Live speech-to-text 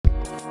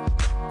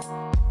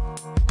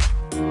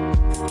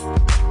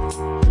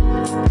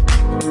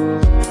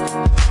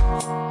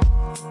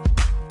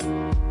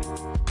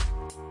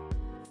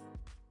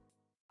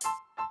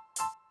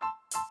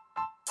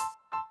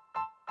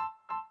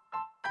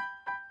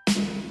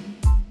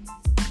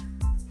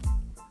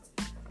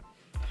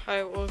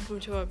Hi, welcome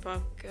to our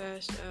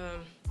podcast.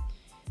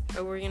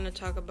 We're going to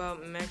talk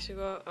about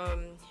Mexico.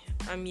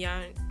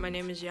 My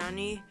name is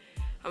Yanni.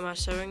 I'm a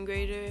 7th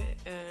grader.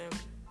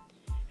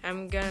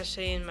 I'm going to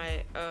say in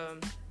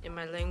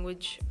my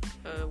language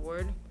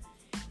word,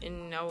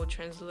 and I will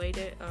translate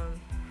it.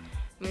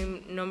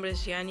 Mi nombre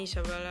es Yanni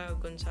Zavala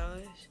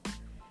Gonzalez.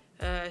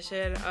 I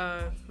said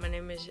my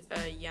name is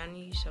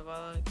Yanni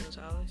Zavala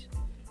Gonzalez.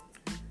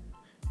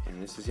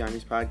 And this is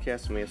Yanni's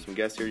podcast, and we have some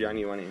guests here. Yanni,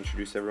 you want to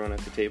introduce everyone at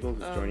the table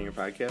who's joining your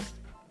podcast?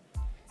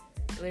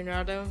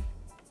 Leonardo.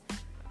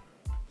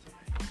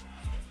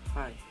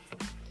 Hi.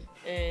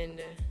 And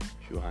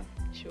Shuhan.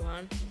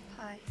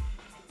 Hi.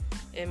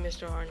 And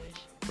Mr. Harnish.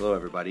 Hello,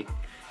 everybody.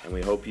 And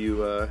we hope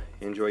you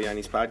enjoy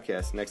Yanni's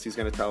podcast. Next, he's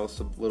going to tell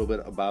us a little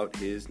bit about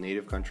his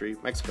native country,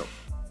 Mexico.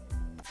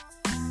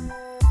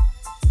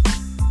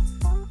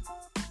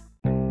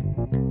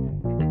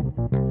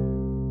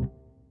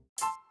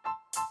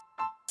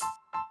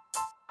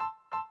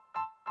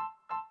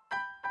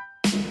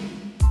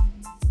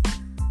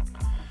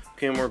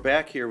 Okay, and we're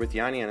back here with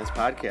Yanni on his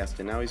podcast,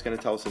 and now he's going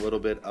to tell us a little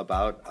bit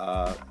about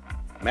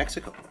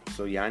Mexico.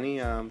 So, Yanni,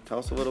 tell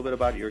us a little bit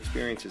about your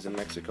experiences in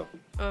Mexico.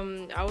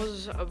 I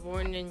was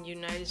born in the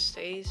United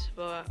States,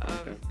 but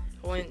I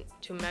went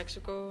to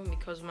Mexico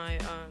because my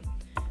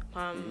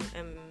mom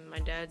and my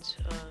dad's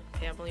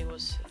family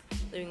was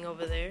living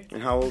over there.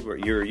 And how old were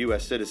you? You're a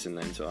U.S. citizen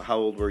then, so how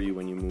old were you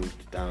when you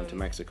moved down to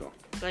Mexico?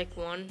 Like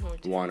 1 or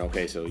 2. 1,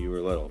 okay, so you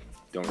were little.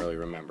 Don't really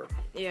remember.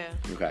 Yeah.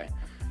 Okay.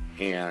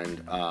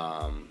 And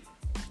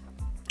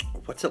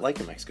what's it like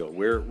in Mexico?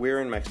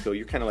 Where in Mexico?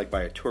 You're kind of like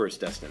by a tourist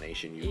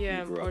destination. You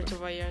grew Puerto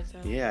up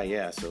Vallarta.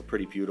 Yeah, so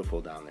pretty beautiful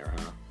down there,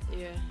 huh?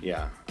 Yeah.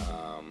 Yeah.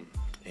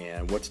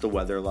 And what's the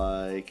weather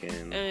like?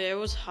 And it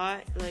was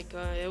hot.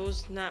 It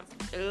was not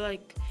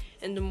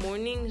in the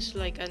mornings.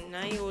 At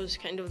night, it was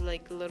kind of a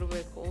little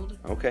bit cold.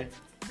 Okay.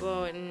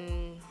 But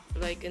in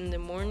the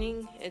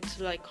morning, it's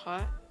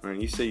hot. And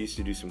you say you used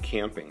to do some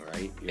camping,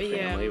 right? Your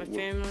family? My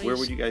family. Where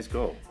would you guys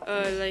go?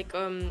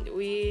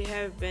 We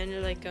have been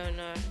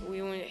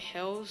we went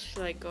hills,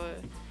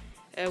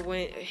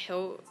 went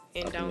hill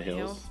and Up in the downhill.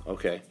 hills?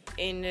 Okay.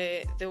 And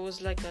there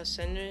was a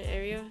center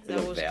area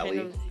that was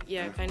valley?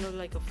 kind of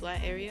like a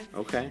flat area.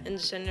 Okay. And the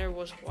center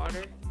was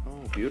water.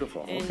 Oh,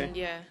 beautiful. And okay.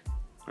 yeah.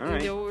 All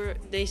right. And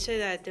they say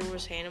that there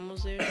was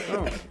animals there.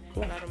 Oh,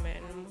 cool. A lot of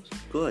animals.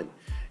 Good.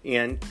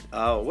 And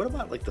what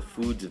about the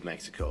foods of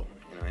Mexico?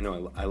 I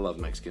know I love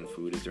Mexican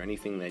food. Is there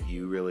anything that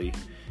you really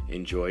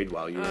enjoyed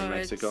while you were in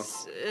Mexico?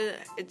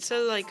 It's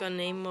a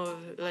name of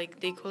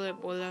they call it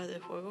bola de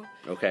fuego.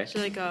 Okay. So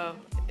it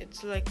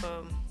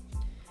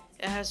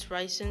has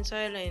rice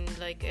inside and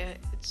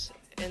it's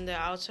and the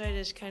outside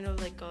is kind of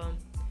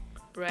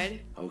bread.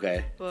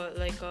 Okay. But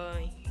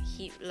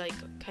heat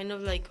kind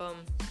of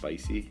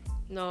spicy.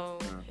 No,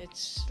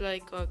 it's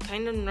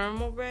kind of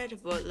normal bread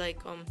but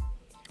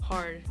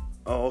hard.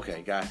 Oh,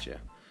 okay, gotcha.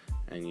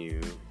 And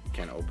you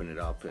kind of open it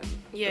up and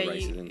the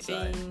rice is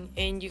inside.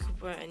 And you could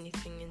put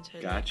anything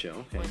inside. Gotcha,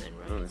 okay. Rice.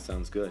 Oh, that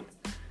sounds good.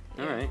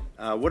 Yeah. All right.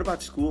 What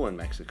about school in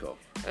Mexico?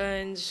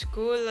 In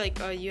school,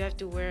 you have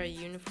to wear a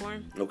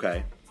uniform.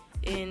 Okay.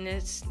 And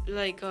it's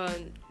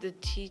the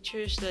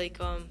teachers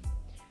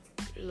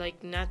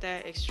not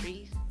that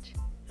strict.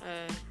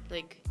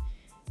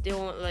 They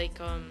won't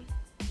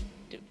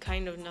do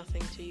kind of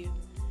nothing to you.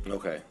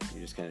 Okay.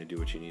 You just kind of do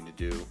what you need to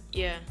do.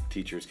 Yeah.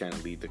 Teachers kind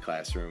of lead the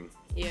classroom.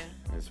 Yeah.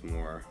 It's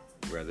more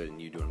rather than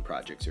you doing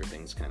projects or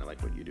things kind of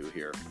like what you do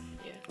here.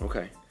 Yeah.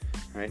 Okay.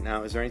 All right.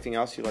 Now, is there anything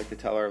else you'd like to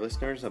tell our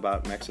listeners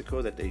about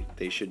Mexico that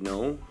they should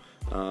know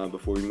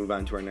before we move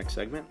on to our next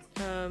segment?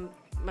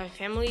 My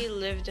family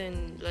lived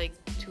in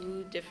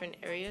 2 different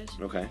areas.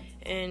 Okay.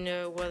 In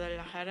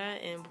Guadalajara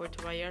and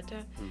Puerto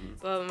Vallarta. Mm-hmm.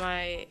 But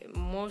my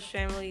most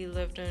family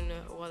lived in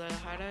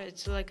Guadalajara.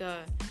 It's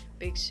a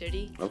big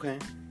city. Okay.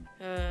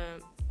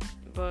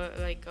 But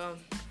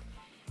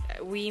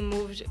we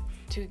moved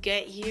to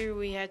get here.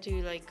 We had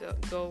to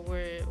go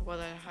where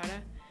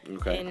Guadalajara.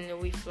 Okay. And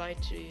we fly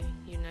to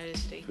United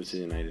States. To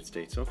the United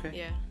States. Okay.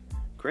 Yeah.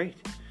 Great.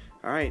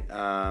 All right.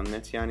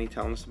 That's Yanni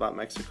telling us about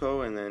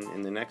Mexico, and then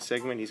in the next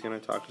segment, he's going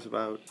to talk to us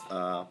about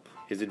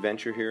his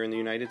adventure here in the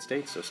United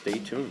States. So stay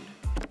tuned.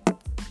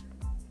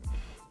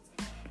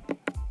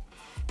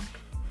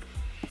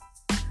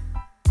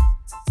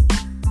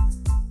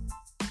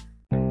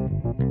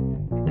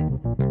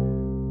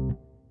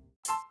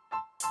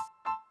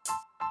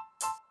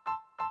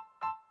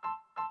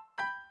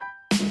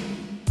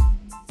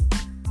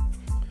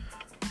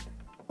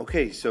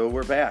 Okay, so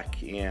we're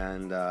back,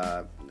 and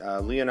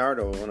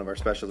Leonardo, one of our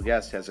special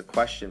guests, has a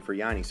question for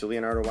Yanni. So,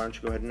 Leonardo, why don't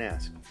you go ahead and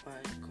ask? Why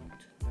come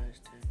to the United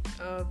States?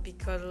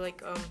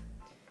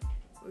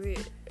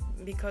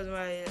 Because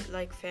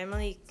my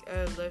family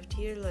lived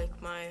here,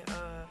 my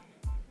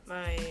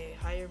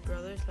higher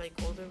brothers,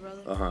 older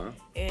brothers,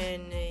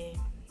 and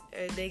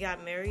they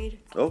got married.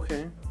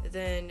 Okay.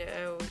 Then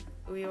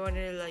we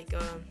wanted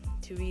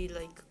to be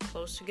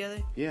close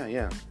together.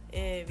 Yeah.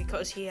 And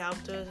because he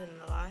helped us in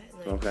a lot,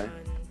 okay.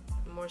 And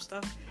more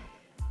stuff.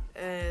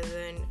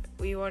 then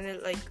we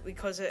wanted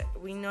because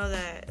we know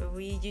that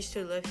we used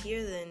to live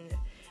here. Then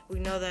we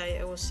know that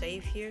it was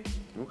safe here.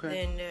 Okay.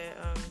 Then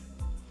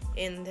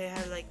and they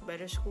had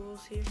better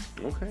schools here.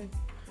 Okay.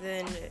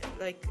 Then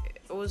it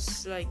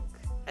was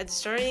at the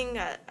starting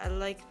I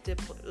liked the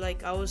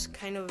I was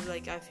kind of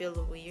I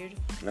feel weird.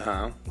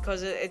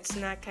 Because it's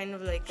not kind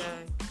of it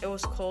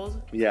was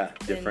cold. Yeah,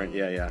 different.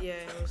 Yeah. Yeah,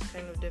 it was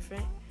kind of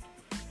different.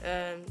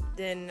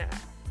 Then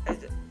at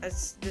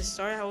the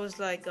start I was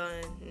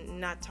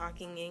not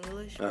talking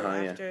English, but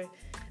after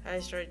I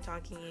started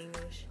talking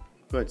English.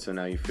 Good. So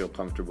now you feel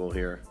comfortable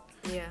here.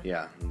 Yeah.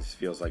 Yeah. This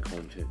feels like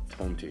home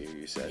to you.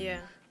 You said.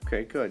 Yeah.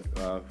 Okay. Good.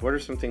 What are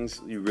some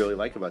things you really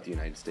like about the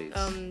United States?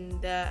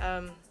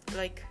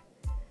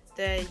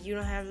 That you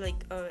don't have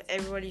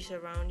everybody's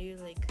around you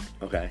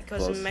Okay.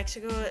 Because in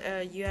Mexico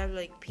you have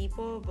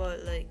people, but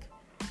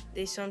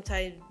they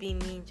sometimes be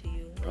mean to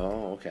you.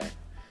 Oh, okay.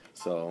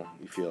 So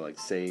you feel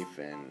safe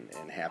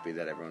and happy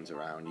that everyone's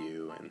around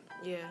you and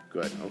yeah.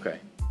 Good. Okay.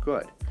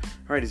 Good.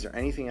 All right. Is there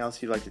anything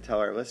else you'd like to tell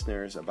our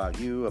listeners about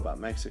you, about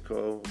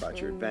Mexico, about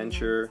your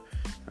adventure,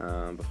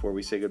 before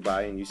we say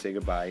goodbye and you say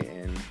goodbye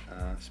in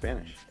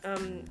Spanish?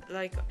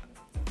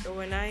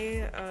 When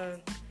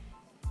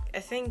I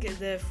think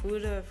the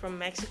food from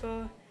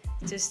Mexico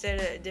just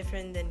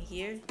different than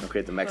here.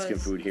 Okay, the Mexican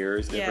food here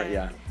is different.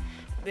 Yeah.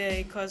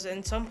 Because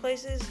in some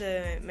places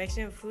the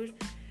Mexican food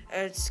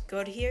it's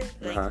good here,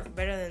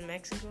 better than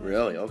Mexico.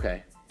 Really?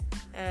 Okay.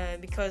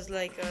 Because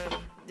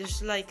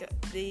there's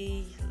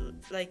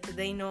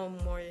they know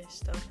more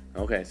stuff.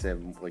 Okay, so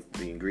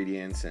the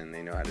ingredients and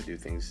they know how to do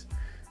things.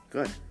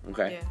 Good.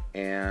 Okay. Yeah.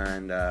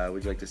 And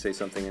would you like to say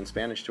something in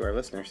Spanish to our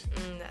listeners?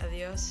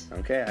 Adios.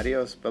 Okay.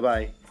 Adios.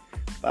 Bye-bye.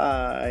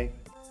 Bye.